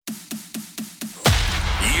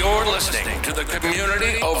You're listening to the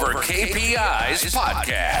Community Over KPIs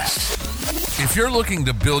podcast. If you're looking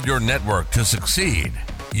to build your network to succeed,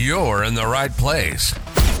 you're in the right place.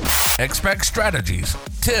 Expect strategies,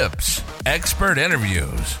 tips, expert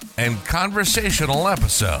interviews, and conversational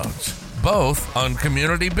episodes, both on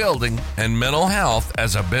community building and mental health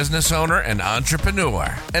as a business owner and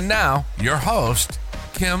entrepreneur. And now, your host,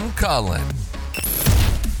 Kim Cullen.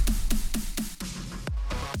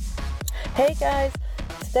 Hey guys,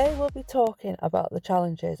 today we'll be talking about the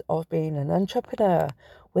challenges of being an entrepreneur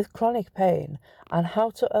with chronic pain and how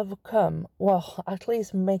to overcome, well, at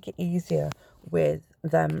least make it easier with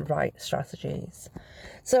them right strategies.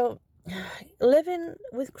 So, living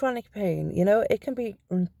with chronic pain, it can be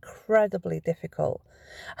incredibly difficult.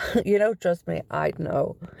 Trust me, I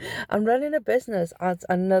know. And running a business adds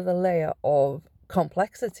another layer of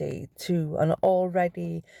complexity to an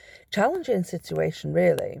already challenging situation,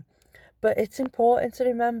 really. But it's important to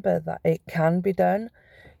remember that it can be done.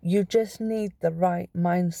 You just need the right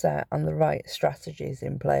mindset and the right strategies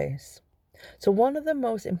in place. So one of the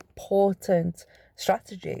most important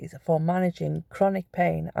strategies for managing chronic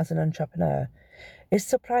pain as an entrepreneur is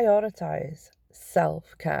to prioritize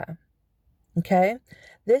self-care. Okay?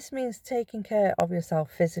 This means taking care of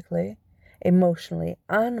yourself physically, emotionally,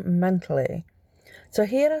 and mentally. So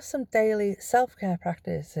here are some daily self-care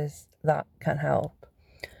practices that can help.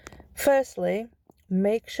 Firstly,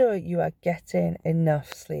 make sure you are getting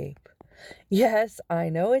enough sleep. Yes, I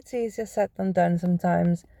know it's easier said than done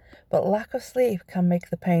sometimes, but lack of sleep can make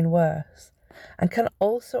the pain worse and can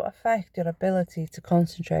also affect your ability to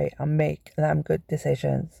concentrate and make them good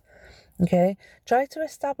decisions. Okay, try to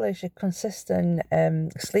establish a consistent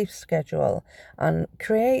sleep schedule and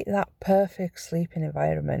create that perfect sleeping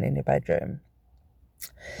environment in your bedroom.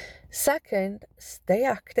 Second, stay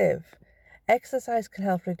active. Exercise can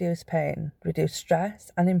help reduce pain, reduce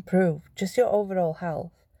stress, and improve just your overall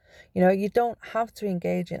health. You don't have to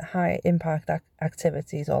engage in high impact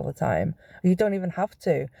activities all the time. You don't even have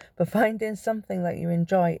to, but finding something that you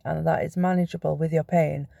enjoy and that is manageable with your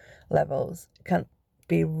pain levels can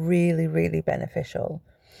be really, really beneficial.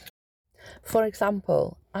 For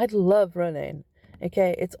example, I'd love running.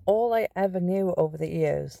 Okay, it's all I ever knew over the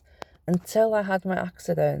years. Until I had my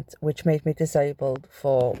accident, which made me disabled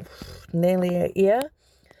for nearly a year.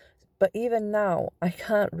 But even now, I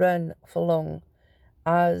can't run for long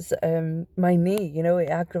as my knee, it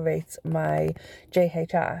aggravates my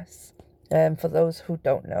JHS. For those who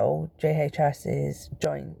don't know, JHS is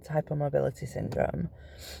joint hypermobility syndrome.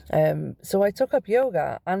 So I took up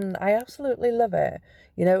yoga and I absolutely love it.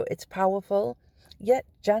 It's powerful, yet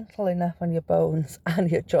gentle enough on your bones and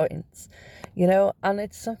your joints, and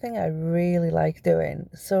it's something I really like doing.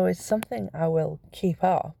 So it's something I will keep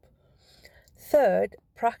up. Third,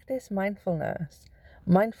 practice mindfulness.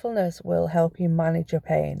 Mindfulness will help you manage your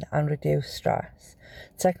pain and reduce stress.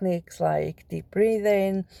 Techniques like deep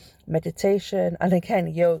breathing, meditation, and again,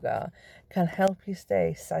 yoga can help you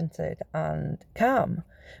stay centered and calm.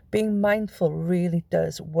 Being mindful really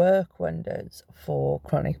does work wonders for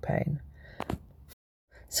chronic pain.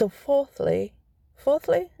 So fourthly,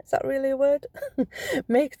 is that really a word?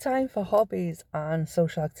 Make time for hobbies and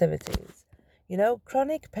social activities.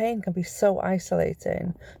 Chronic pain can be so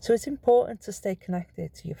isolating, so it's important to stay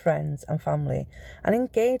connected to your friends and family and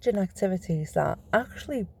engage in activities that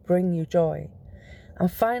actually bring you joy.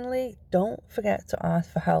 And finally, don't forget to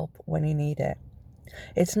ask for help when you need it.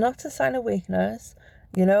 It's not a sign of weakness.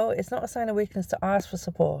 It's not a sign of weakness to ask for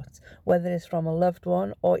support, whether it's from a loved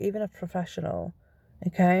one or even a professional.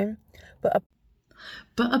 Okay? But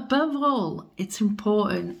above all, it's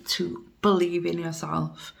important to believe in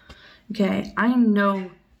yourself. Okay, I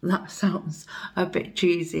know that sounds a bit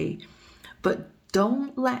cheesy, but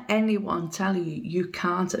don't let anyone tell you you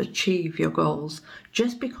can't achieve your goals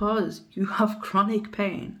just because you have chronic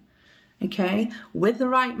pain. Okay, with the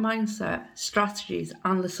right mindset, strategies,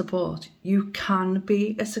 and the support, you can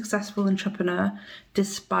be a successful entrepreneur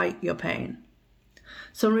despite your pain.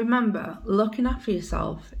 So remember, looking after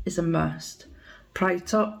yourself is a must.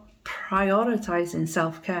 Prioritizing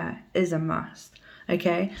self-care is a must.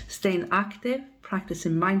 Okay, staying active,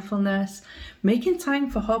 practicing mindfulness, making time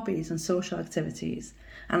for hobbies and social activities,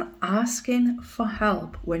 and asking for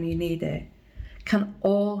help when you need it can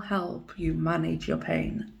all help you manage your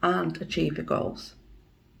pain and achieve your goals.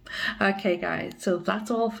 Okay, guys, so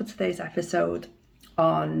that's all for today's episode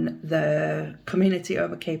on the Community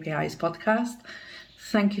Over KPIs podcast.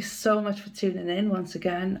 Thank you so much for tuning in once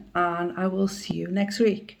again, and I will see you next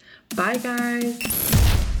week. Bye, guys.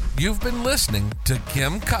 You've been listening to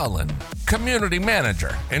Kim Cullen, Community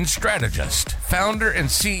Manager and Strategist, founder and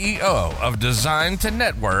CEO of Design to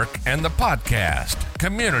Network and the podcast,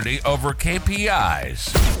 Community Over KPIs.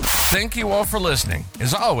 Thank you all for listening.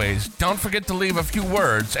 As always, don't forget to leave a few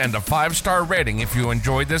words and a 5-star rating if you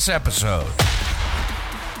enjoyed this episode.